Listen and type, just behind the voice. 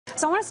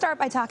So I want to start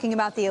by talking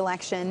about the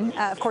election.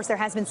 Of course, there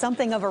has been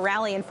something of a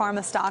rally in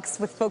pharma stocks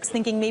with folks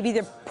thinking maybe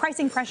the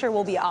pricing pressure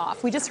will be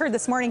off. We just heard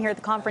this morning here at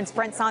the conference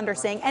Brent Saunders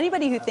saying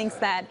anybody who thinks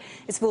that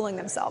is fooling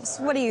themselves.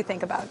 What do you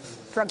think about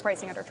drug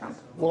pricing under Trump?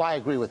 Well, I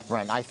agree with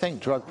Brent. I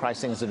think drug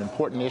pricing is an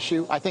important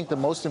issue. I think the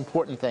most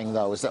important thing,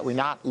 though, is that we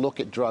not look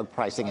at drug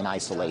pricing in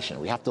isolation.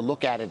 We have to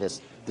look at it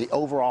as the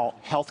overall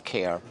health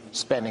care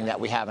spending that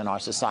we have in our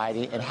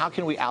society, and how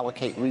can we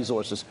allocate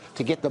resources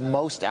to get the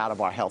most out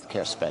of our health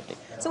care spending.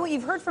 So what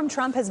you've heard from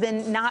Trump has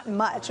been not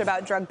much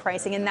about drug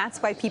pricing, and that's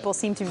why people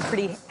seem to be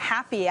pretty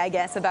happy, I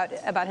guess,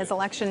 about his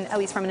election, at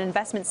least from an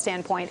investment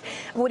standpoint.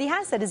 What he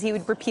has said is he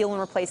would repeal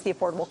and replace the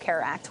Affordable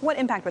Care Act. What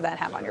impact would that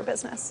have on your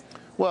business?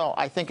 Well,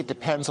 I think it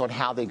depends on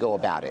how they go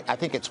about it. I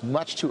think it's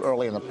much too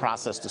early in the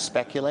process to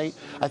speculate.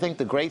 I think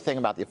the great thing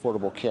about the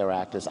Affordable Care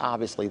Act is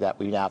obviously that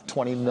we now have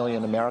 20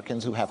 million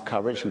Americans who have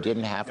coverage who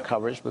didn't have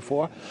coverage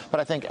before.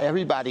 But I think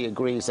everybody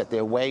agrees that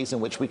there are ways in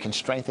which we can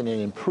strengthen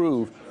and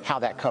improve how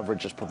that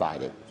coverage is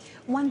provided.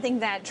 One thing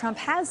that Trump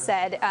has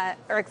said,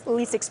 or at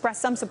least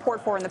expressed some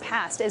support for in the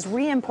past, is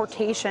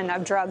reimportation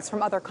of drugs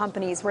from other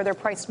companies where they're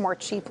priced more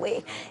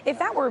cheaply. If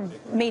that were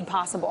made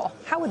possible,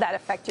 how would that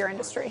affect your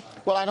industry?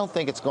 Well, I don't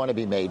think it's going to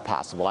be made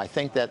possible. I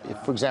think that, if,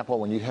 for example,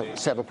 when you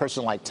have a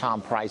person like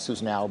Tom Price,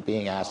 who's now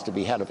being asked to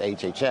be head of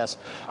HHS,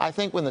 I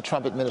think when the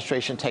Trump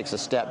administration takes a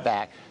step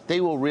back,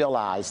 they will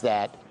realize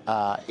that,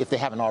 if they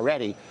haven't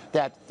already,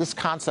 that this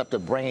concept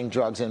of bringing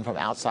drugs in from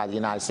outside the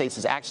United States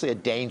is actually a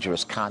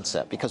dangerous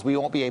concept, because we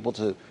won't be able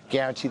to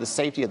guarantee the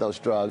safety of those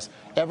drugs.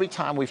 Every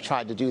time we've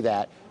tried to do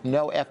that,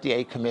 no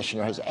FDA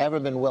commissioner has ever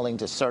been willing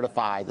to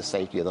certify the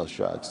safety of those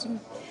drugs.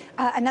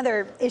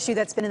 Another issue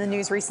that's been in the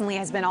news recently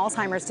has been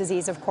Alzheimer's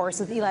disease, of course,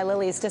 with Eli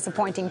Lilly's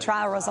disappointing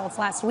trial results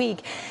last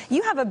week.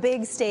 You have a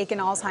big stake in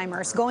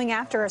Alzheimer's, going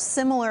after a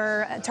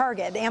similar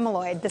target,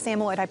 amyloid, this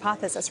amyloid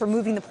hypothesis,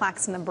 removing the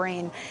plaques in the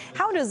brain.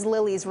 How does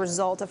Lilly's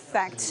result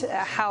affect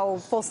how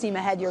full steam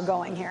ahead you're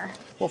going here?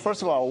 Well,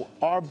 first of all,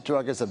 our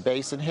drug is a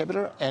BACE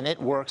inhibitor, and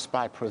it works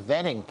by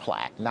preventing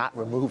plaque, not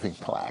removing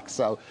plaque.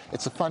 So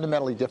it's a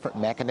fundamentally different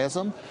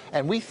mechanism.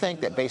 And we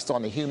think that based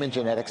on the human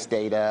genetics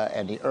data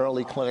and the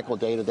early clinical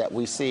data that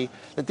we see,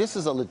 that this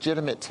is a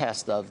legitimate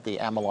test of the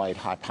amyloid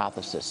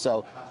hypothesis.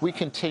 So we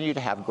continue to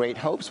have great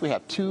hopes. We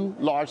have 2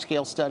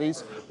 large-scale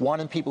studies,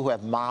 one in people who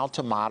have mild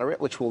to moderate,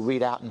 which will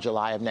read out in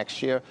July of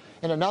next year,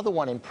 and another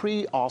one in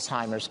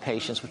pre-Alzheimer's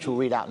patients, which will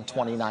read out in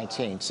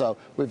 2019. So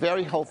we're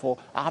very hopeful.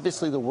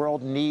 Obviously, the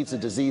world needs a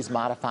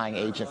disease-modifying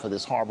agent for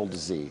this horrible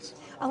disease.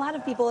 A lot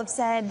of people have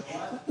said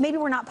maybe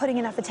we're not putting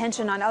enough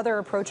attention on other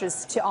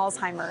approaches to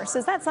Alzheimer's.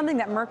 Is that something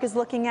that Merck is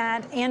looking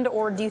at,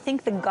 and/or do you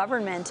think the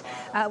government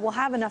will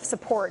have enough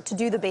support to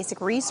do the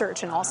basic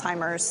research in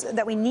Alzheimer's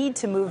that we need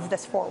to move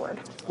this forward?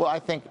 Well, I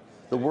think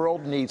the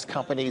world needs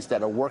companies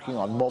that are working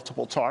on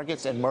multiple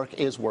targets, and Merck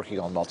is working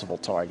on multiple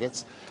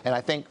targets. And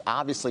I think,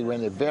 obviously, we're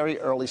in the very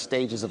early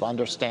stages of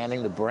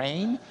understanding the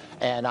brain,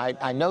 and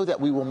I know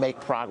that we will make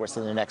progress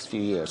in the next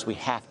few years. We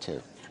have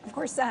to. Of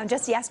course,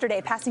 just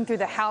yesterday, passing through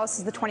the House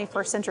is the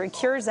 21st Century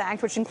Cures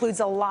Act, which includes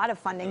a lot of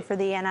funding for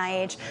the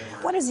NIH.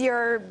 What is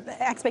your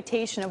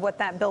expectation of what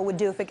that bill would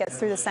do if it gets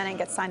through the Senate and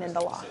gets signed into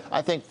law?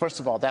 I think, first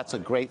of all, that's a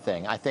great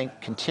thing. I think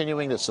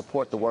continuing to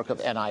support the work of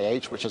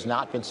NIH, which has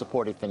not been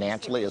supported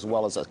financially, as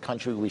well as a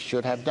country we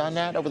should have done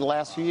that over the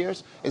last few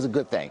years, is a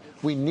good thing.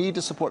 We need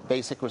to support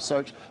basic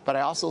research, but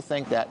I also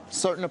think that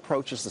certain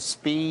approaches to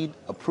speed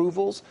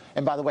approvals,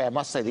 and by the way, I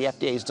must say the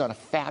FDA has done a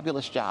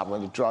fabulous job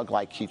with a drug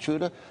like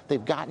Keytruda.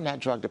 They've gotten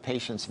that drug to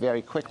patients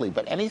very quickly,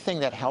 but anything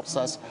that helps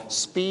us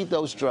speed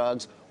those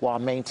drugs while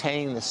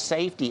maintaining the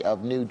safety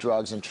of new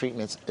drugs and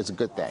treatments is a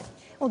good thing.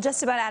 Well,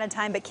 just about out of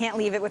time, but can't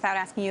leave it without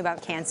asking you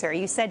about cancer.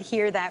 You said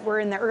here that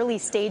we're in the early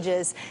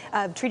stages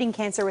of treating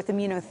cancer with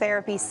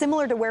immunotherapy,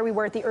 similar to where we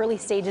were at the early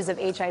stages of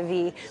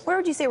HIV. Where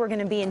would you say we're going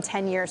to be in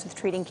 10 years with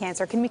treating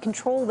cancer? Can we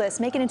control this,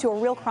 make it into a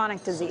real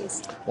chronic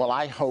disease? Well,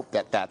 I hope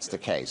that that's the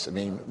case. I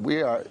mean,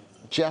 we are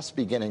just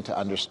beginning to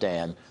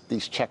understand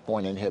these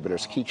checkpoint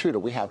inhibitors. Keytruda,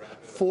 we have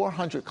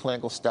 400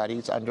 clinical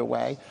studies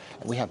underway,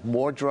 and we have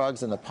more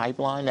drugs in the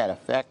pipeline that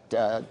affect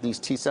these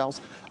T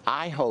cells.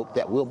 I hope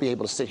that we'll be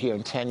able to sit here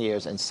in 10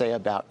 years and say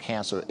about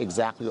cancer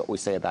exactly what we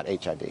say about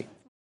HIV.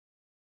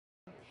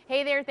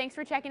 Hey there, thanks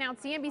for checking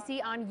out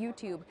CNBC on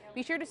YouTube.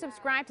 Be sure to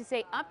subscribe to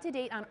stay up to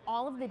date on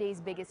all of the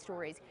day's biggest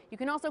stories. You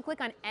can also click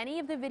on any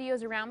of the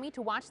videos around me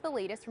to watch the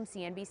latest from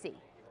CNBC.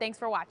 Thanks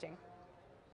for watching.